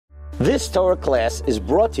This Torah class is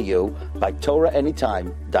brought to you by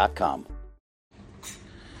TorahAnytime.com.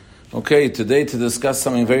 Okay, today to discuss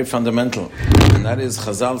something very fundamental, and that is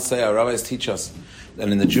Chazal say, our rabbis teach us that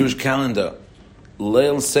in the Jewish calendar,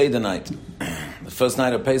 Leil Seder night, the first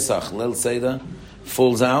night of Pesach, Leil Seder,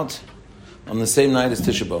 falls out on the same night as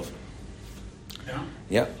Tisha B'Av.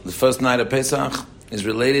 Yeah, the first night of Pesach is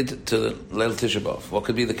related to the Leil Tisha B'Av. What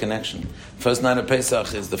could be the connection? First night of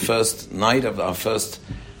Pesach is the first night of our first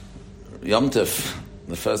Yom Tov,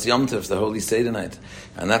 the first Yom Tov, the Holy Seder night.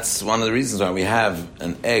 And that's one of the reasons why we have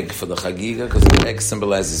an egg for the Chagiga, because the egg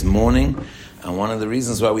symbolizes mourning. And one of the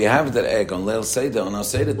reasons why we have that egg on Leil Seder, on our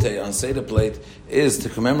Seder plate, is to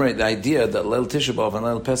commemorate the idea that Leil Tisha B'Av and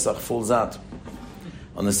Leil Pesach falls out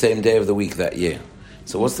on the same day of the week that year.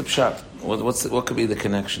 So what's the pshat? What could be the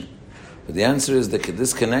connection? But the answer is that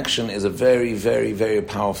this connection is a very, very, very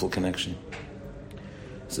powerful connection.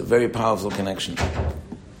 It's a very powerful connection.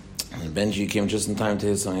 And Benji came just in time to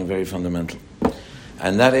hear something very fundamental.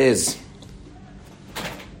 And that is,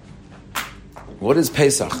 what is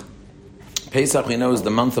Pesach? Pesach, we know, is the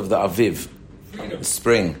month of the Aviv,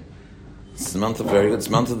 spring. It's the month of it's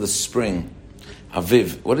the month of the spring.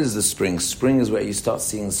 Aviv. What is the spring? Spring is where you start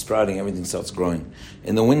seeing sprouting, everything starts growing.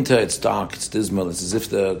 In the winter, it's dark, it's dismal. It's as if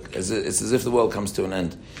the world comes to an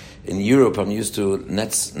end. In Europe, I'm used to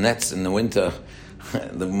nets in the winter.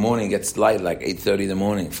 The morning gets light like 8:30 in the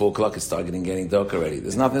morning. 4 o'clock it's getting dark already.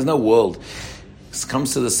 There's no world. It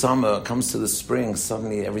comes to the summer, comes to the spring,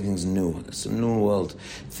 suddenly everything's new. It's a new world.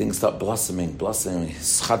 Things start blossoming,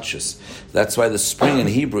 schadshus. That's why the spring in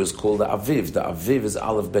Hebrew is called the Aviv. The Aviv is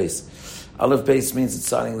Aleph Beis. Aleph Beis means it's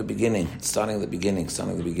starting the beginning.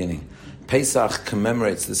 Pesach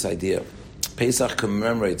commemorates this idea. Pesach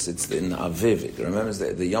commemorates, it's in Aviv, it remembers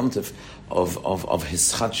the Yom Tov of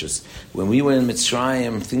his chadshus. When we were in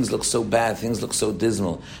Mitzrayim, things look so bad, things look so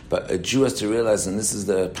dismal, but a Jew has to realize, and this is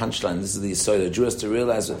the punchline, this is the yesod, a Jew has to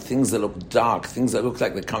realize that things that look dark, things that look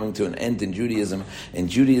like they're coming to an end in Judaism,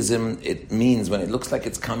 it means, when it looks like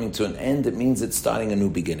it's coming to an end, it means it's starting a new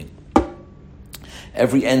beginning.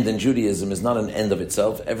 Every end in Judaism is not an end of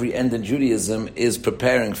itself. Every end in Judaism is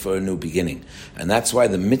preparing for a new beginning. And that's why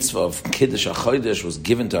the mitzvah of Kiddush HaChodesh was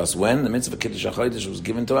given to us. When? The mitzvah of Kiddush HaChodesh was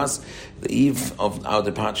given to us the eve of our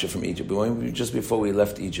departure from Egypt, just before we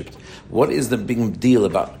left Egypt. What is the big deal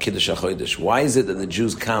about Kiddush HaChodesh? Why is it that the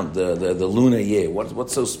Jews count the lunar year?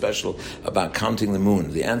 What's so special about counting the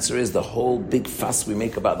moon? The answer is the whole big fuss we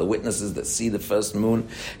make about the witnesses that see the first moon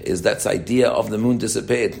is that idea of the moon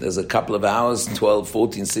disappeared. There's a couple of hours, 12,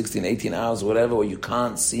 14, 16, 18 hours, whatever, where you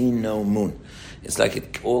can't see no moon. It's like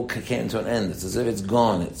it all came to an end. It's as if it's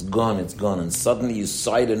gone. And suddenly you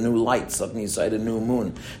sight a new light. Suddenly you sight a new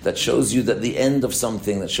moon. That shows you that the end of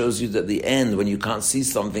something, that shows you that the end, when you can't see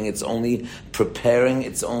something, it's only preparing,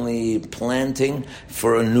 it's only planting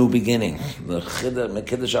for a new beginning. The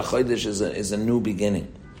Kiddush HaChodesh is a new beginning.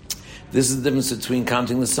 This is the difference between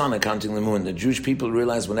counting the sun and counting the moon. The Jewish people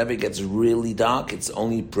realize whenever it gets really dark, it's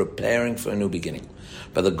only preparing for a new beginning.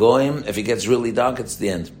 But the Goyim, if it gets really dark, it's the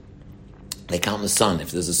end. They count the sun.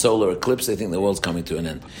 If there's a solar eclipse, they think the world's coming to an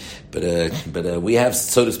end. But we have,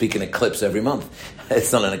 so to speak, an eclipse every month.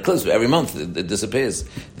 It's not an eclipse, but every month it disappears.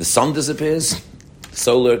 The sun disappears,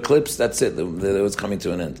 solar eclipse, that's it. The world's coming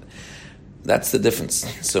to an end. That's the difference.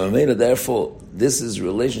 So therefore, this is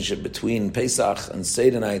relationship between Pesach and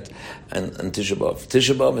Seder night and Tisha B'Av.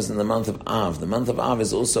 Tisha B'Av is in the month of Av. The month of Av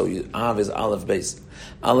is also, Av is Aleph Beis.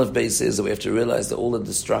 Aleph Beis is that we have to realize that all the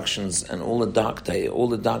destructions and all the dark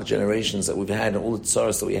generations that we've had, and all the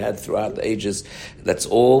tzaras that we had throughout the ages, that's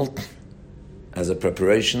all as a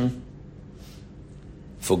preparation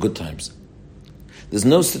for good times. There's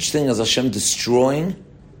no such thing as Hashem destroying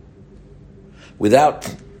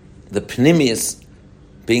without the pnimius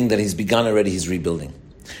being that he's begun already, he's rebuilding.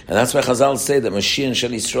 And that's why Chazal say that Mashiach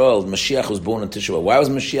Shel Yisrael, Mashiach was born on Tisha B'Av. Why was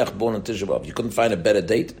Mashiach born on Tisha B'Av? You couldn't find a better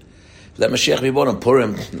date for that Mashiach to be born on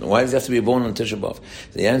Purim. Why does he have to be born on Tisha B'Av?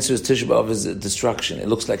 The answer is Tisha B'Av is destruction. It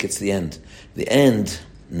looks like it's the end. The end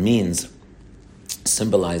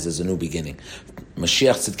symbolizes a new beginning.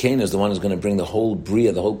 Mashiach Tzidkenu is the one who's going to bring the whole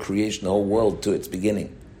Bria, the whole creation, the whole world to its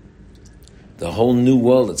beginning. The whole new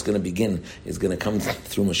world that's going to begin is going to come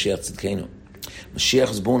through Mashiach Tzidkenu. Mashiach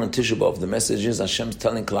was born on Tisha B'Av. The message is Hashem's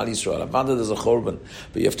telling Klal Yisrael, Avada, there's a Chorban.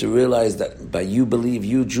 But you have to realize that by you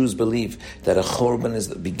Jews believe, that a Chorban is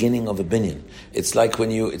the beginning of a binyan. It's like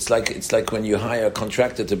when you hire a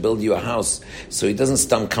contractor to build you a house. So he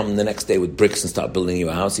doesn't come the next day with bricks and start building you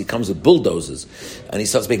a house. He comes with bulldozers. And he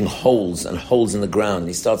starts making holes in the ground. And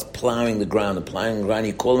he starts plowing the ground.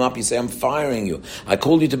 You call him up, you say, I'm firing you. I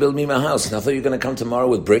called you to build me my house. And I thought you were going to come tomorrow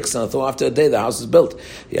with bricks. And I thought after a day the house is built.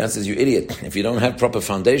 He answers, you idiot. If you don't have proper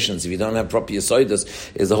foundations, if you don't have proper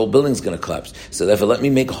yasoidas, the whole building's going to collapse. So therefore let me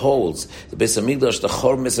make holes. The Beis HaMikdash, the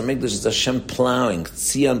Chor Beis HaMikdash is Hashem plowing.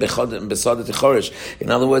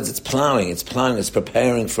 In other words, it's plowing, it's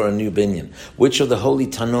preparing for a new binyan. Which of the holy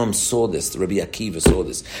Tannom saw this? Rabbi Akiva saw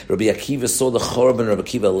this. Rabbi Akiva saw the Chorban, Rabbi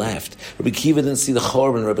Akiva laughed. Rabbi Akiva didn't see the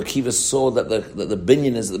Chorban. Rabbi Akiva saw that the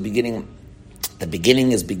binyan is the beginning. The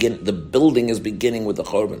building is beginning with the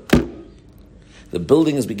Chorban. The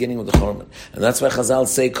building is beginning with the Chorban. And that's why Chazal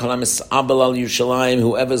say, Kol mis'abel al Yushalayim,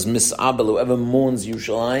 whoever's mis'abel, whoever mourns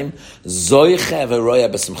Yushalayim, zoiche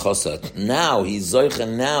v'roya b'simchosa. Now, he's zoiche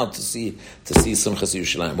now to see Simchas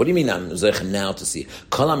Yushalayim. What do you mean I'm zoiche now to see?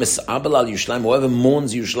 Kol mis'abel al Yushalayim, whoever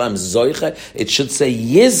mourns Yushalayim, zoiche, it should say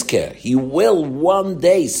yizker. He will one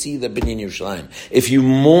day see the binyan Yushalayim. If you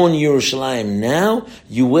mourn Yerushalayim now,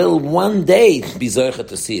 you will one day be zoiche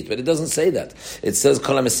to see it. But it doesn't say that. It says,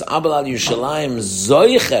 Kol mis'abel al Yushalayim,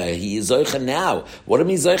 Zoiche, he is Zoiche now. What do you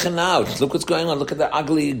mean Zoiche now? Look what's going on. Look at the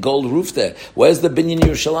ugly gold roof there. Where's the binyan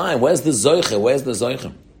Yerushalayim? Where's the Zoiche? Where's the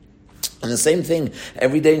Zoiche? And the same thing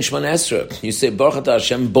every day in Shemona Esrei. You say Baruch Atah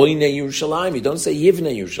Hashem Boine Yerushalayim. You don't say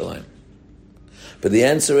Yivne Yerushalayim. But the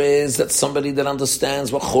answer is that somebody that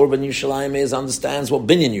understands what Chorban Yerushalayim is, understands what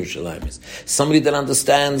Binyan Yerushalayim is. Somebody that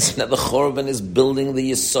understands that the Chorban is building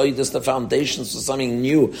the Yisoidus, the foundations for something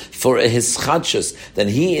new, for a Hischadshus, then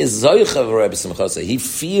he is Zoicha v'Rebbe Simchasa. He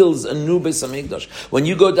feels a new Beis HaMikdash. When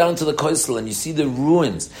you go down to the Koisel and you see the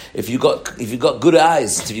ruins, if you got good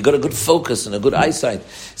eyes, if you got a good focus and a good eyesight,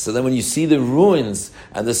 so then when you see the ruins,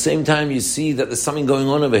 at the same time you see that there's something going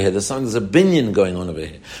on over here, there's a Binyan going on over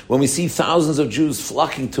here. When we see thousands of Jews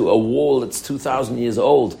flocking to a wall that's 2,000 years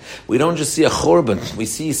old, we don't just see a Chorban, we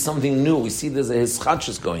see something new, we see there's a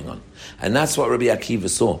Hischadshus going on. And that's what Rabbi Akiva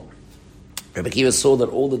saw. Rabbi Akiva saw that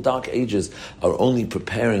all the dark ages are only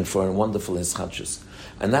preparing for a wonderful Hischadshus.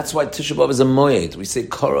 And that's why Tisha B'Av is a moed. We say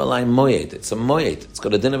Koralai moed. It's a moed. It's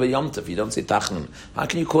got a din of a yomtiv. You don't say tachnun. How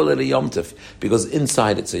can you call it a yomtiv? Because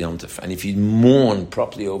inside it's a yomtiv. And if you mourn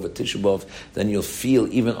properly over Tisha B'Av, then you'll feel,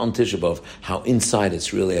 even on Tisha B'Av, how inside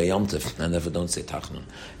it's really a yomtiv. And therefore don't say tachnun.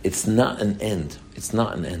 It's not an end. It's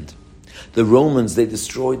not an end. The Romans, they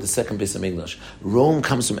destroyed the second Beis HaMikdash. Rome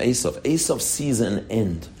comes from Esav. Esav sees an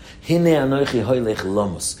end. He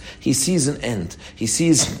sees an end. He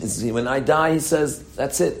sees, when I die, he says,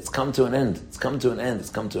 that's it, it's come to an end. It's come to an end.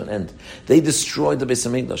 It's come to an end. They destroyed the Beis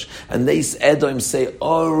HaMikdash. And they, Edom, say,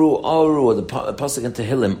 Oru, Oru, the Pasuk in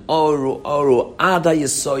Tehillim, Oru, Oru, Ada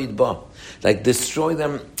Yesoid Ba. Like, destroy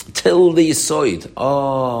them till the Yesoid.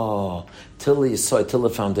 Oh, till the Yesoid, till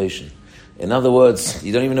the foundation. In other words,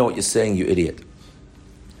 you don't even know what you're saying, you idiot.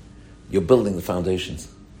 You're building the foundations.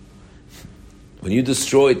 When you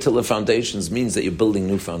destroy till the foundations, means that you're building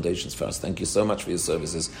new foundations for us. Thank you so much for your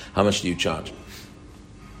services. How much do you charge?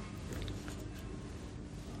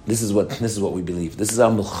 This is what we believe. This is our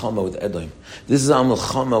milchama with Edom. This is our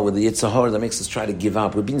milchama with the Yetzer Hara that makes us try to give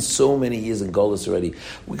up. We've been so many years in Golus already.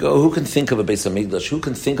 We go, who can think of a Beis HaMikdash? Who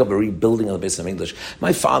can think of a rebuilding of the Beis HaMikdash?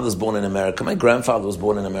 My father's born in America. My grandfather was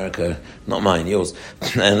born in America. Not mine, yours.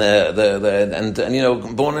 And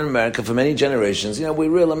born in America for many generations. We're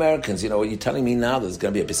real Americans. What you're telling me now, there's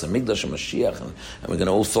going to be a Beis HaMikdash, a Mashiach, and we're going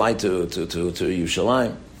to all fly to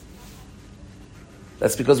Yerushalayim.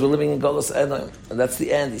 That's because we're living in Golus Edom. And that's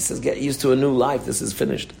the end. He says, get used to a new life. This is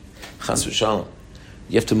finished. Chas v'shalom.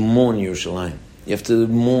 You have to mourn Yerushalayim. You have to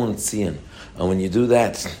mourn Tzion. And when you do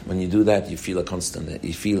that, you feel a constant,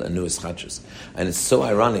 you feel a new Hischadshus. And it's so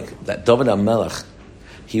ironic that David HaMelech,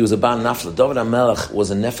 he was a Bar Nafla. David HaMelech was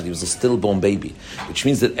a Nefel. He was a stillborn baby. Which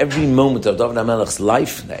means that every moment of David HaMelech's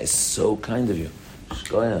life, that is so kind of you.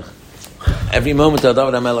 Every moment of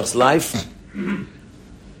David HaMelech's life,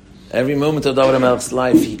 every moment of David HaMelech's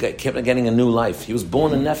life, he kept getting a new life. He was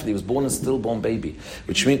born a Nefel. He was born a stillborn baby.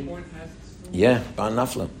 Which means, Bar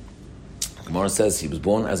Nafla. Gemara says he was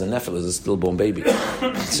born as a Nefel, as a stillborn baby.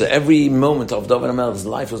 So every moment of David HaMelech's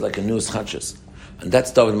life was like a new Hischadshus. And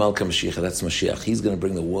that's David Malka Mashiach, that's Mashiach. He's going to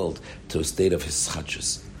bring the world to a state of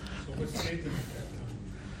Hischadshus.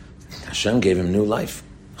 Hashem gave him new life.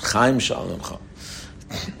 Chaim Shalom.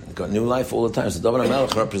 got new life all the time. So David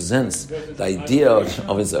HaMelech represents the idea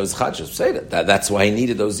of his chadshus. Say that's why he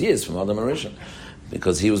needed those years from Adam HaRishon,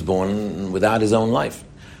 because he was born without his own life.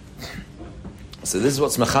 So this is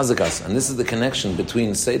what's mechazik us, and this is the connection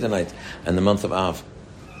between Seder night and the month of Av.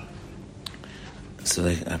 So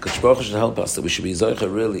HaKadosh Baruch Hu should help us that we should be zoicha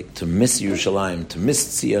really to miss Yerushalayim, to miss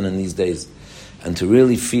Tzion in these days, and to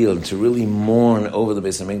really feel, to really mourn over the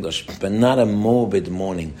Beis HaMikdash, but not a morbid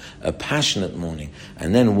mourning, a passionate mourning.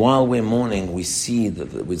 And then while we're mourning, we see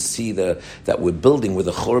that we're building with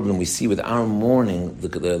the Chorban. We see with our mourning the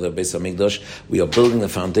Beis HaMikdash, we are building the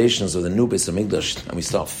foundations of the new Beis HaMikdash, and we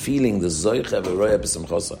start feeling the Zoicha v'Roya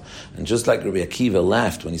b'Simchosa. And just like Rabbi Akiva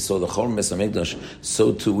laughed when he saw the Chorban Beis HaMikdash,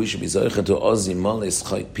 so too we should be Zoicha to Ozi Moles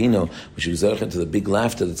Chayk Pino. We should be Zoicha to the big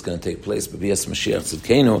laughter that's going to take place. B'Bias Mashiach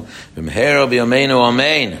Tzidkenu b'Mehera b'Yameinu.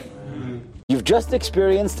 Amen. You've just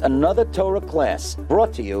experienced another Torah class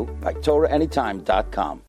brought to you by TorahAnytime.com.